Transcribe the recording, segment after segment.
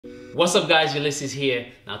What's up guys, Ulisses here.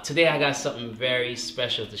 Now today I got something very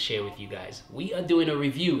special to share with you guys. We are doing a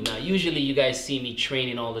review. Now usually you guys see me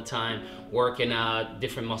training all the time, working out,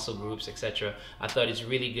 different muscle groups, etc. I thought it's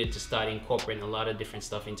really good to start incorporating a lot of different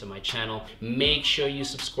stuff into my channel. Make sure you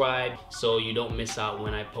subscribe so you don't miss out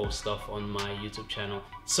when I post stuff on my YouTube channel.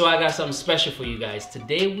 So I got something special for you guys.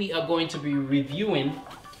 Today we are going to be reviewing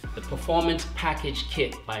the Performance Package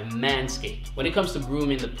Kit by Manscaped. When it comes to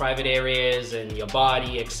grooming the private areas and your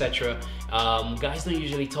body, etc., guys don't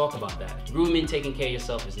usually talk about that. Grooming, taking care of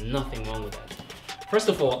yourself, is nothing wrong with that. First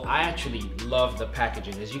of all, I actually love the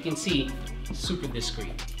packaging. As you can see, super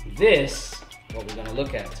discreet. This, what we're gonna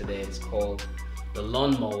look at today, is called the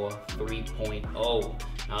Lawn Mower 3.0.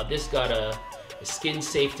 Now this got a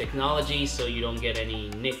Skinsafe technology, so you don't get any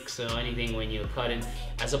nicks or anything when you're cutting.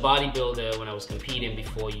 As a bodybuilder, when I was competing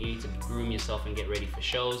before, you need to groom yourself and get ready for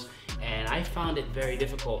shows, and I found it very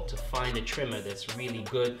difficult to find a trimmer that's really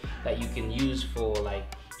good that you can use for like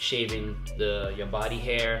shaving your body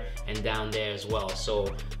hair and down there as well.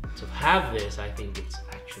 So to have this, I think it's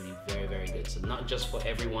actually very, very good. So not just for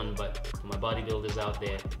everyone, but for my bodybuilders out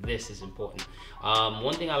there, this is important.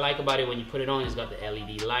 One thing I like about it, when you put it on, it's got the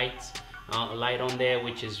LED light on there,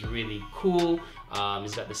 which is really cool.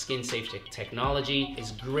 It's got the Skinsafe technology.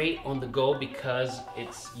 It's great on the go because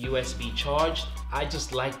it's USB charged. I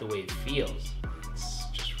just like the way it feels. It's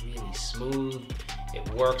just really smooth. It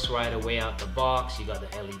works right away out the box. You got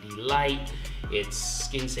the LED light. It's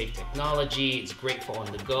Skinsafe technology. It's great for on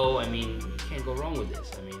the go. I mean, you can't go wrong with this.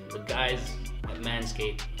 I mean, the guys at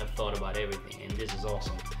Manscaped have thought about everything, and this is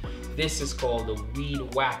awesome. This is called the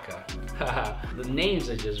Weed Whacker. The names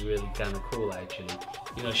are just really kind of cool, actually.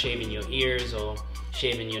 You know, shaving your ears or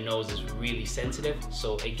shaving your nose is really sensitive.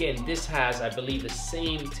 So again, this has, I believe, the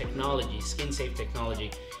same technology, Skinsafe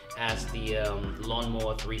technology, as the Lawn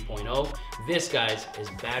Mower 3.0. This, guys, is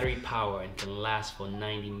battery power and can last for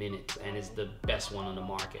 90 minutes and is the best one on the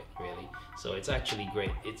market, really. So it's actually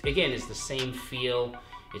great. Again, it's the same feel.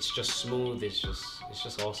 It's just smooth, it's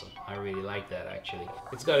just awesome. I really like that, actually.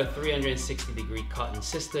 It's got a 360-degree cutting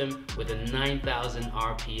system with a 9,000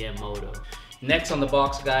 RPM motor. Next on the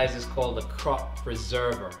box, guys, is called the Crop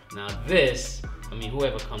Preserver. Now this, I mean,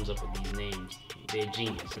 whoever comes up with these names, they're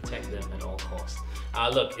genius. Protect them at all costs.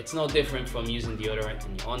 Look, it's no different from using deodorant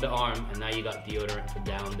in your underarm, and now you got deodorant for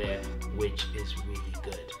down there, which is really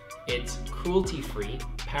good. It's cruelty-free,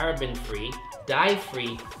 paraben-free,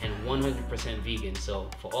 dye-free, and 100% vegan. So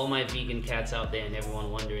for all my vegan cats out there and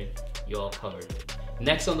everyone wondering, you're all covered.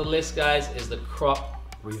 Next on the list, guys, is the Crop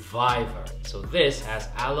Reviver. So this has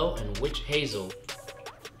aloe and witch hazel.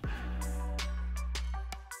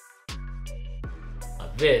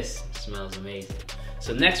 This smells amazing.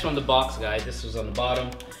 So next from the box, guys, this was on the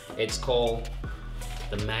bottom. It's called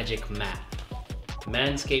the Magic Mat.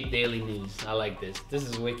 Manscaped Daily News. I like this. This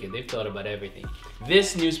is wicked. They've thought about everything.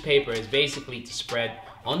 This newspaper is basically to spread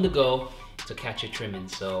on the go to catch your trimming.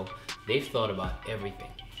 So they've thought about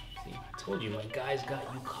everything. See, I told you, my guys got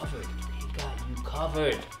you covered. They got you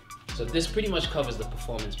covered. So this pretty much covers the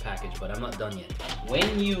performance package, but I'm not done yet.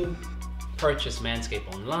 When you purchase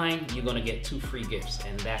Manscaped online, you're gonna get 2 free gifts,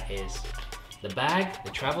 and that is the bag,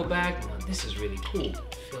 the travel bag. Now this is really cool.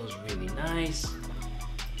 It feels really nice.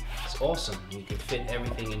 Awesome. You can fit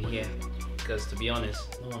everything in here because, to be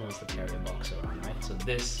honest, no one wants to carry a box around, right? So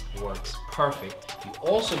this works perfect. You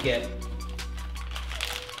also get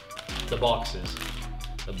the boxes.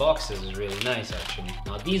 The boxes is really nice, actually.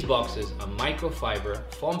 Now these boxes are microfiber,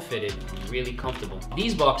 form-fitted, and really comfortable.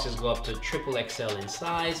 These boxes go up to XXL in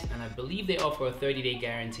size, and I believe they offer a 30-day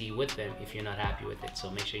guarantee with them if you're not happy with it, so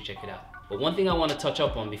make sure you check it out. But one thing I want to touch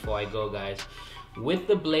up on before I go, guys, with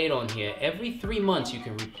the blade on here, every 3 months you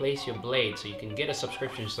can replace your blade. So you can get a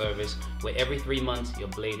subscription service where every 3 months your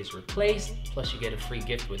blade is replaced, plus you get a free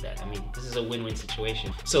gift with that. I mean, this is a win-win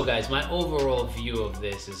situation. So guys, my overall view of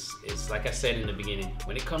this is like I said in the beginning,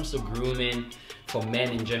 when it comes to grooming, for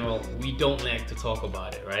men in general, we don't like to talk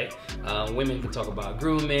about it, right? Women can talk about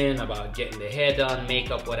grooming, about getting their hair done,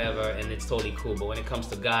 makeup, whatever, and it's totally cool. But when it comes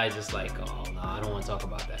to guys, it's like, oh no, I don't want to talk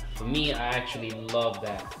about that. For me, I actually love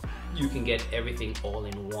that you can get everything all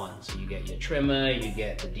in one. So you get your trimmer, you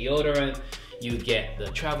get the deodorant, you get the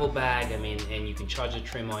travel bag, I mean, and you can charge the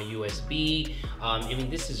trimmer on USB. I mean,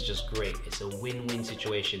 this is just great. It's a win-win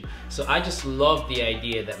situation. So I just love the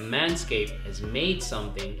idea that Manscaped has made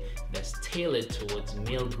something that's tailored towards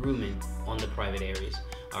male grooming on the private areas.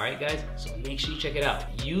 All right, guys, so make sure you check it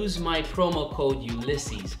out. Use my promo code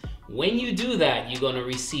Ulisses. When you do that, you're gonna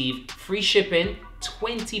receive free shipping,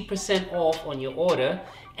 20% off on your order,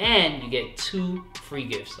 and you get 2 free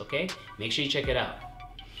gifts, okay? Make sure you check it out.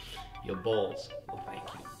 Your balls will thank you.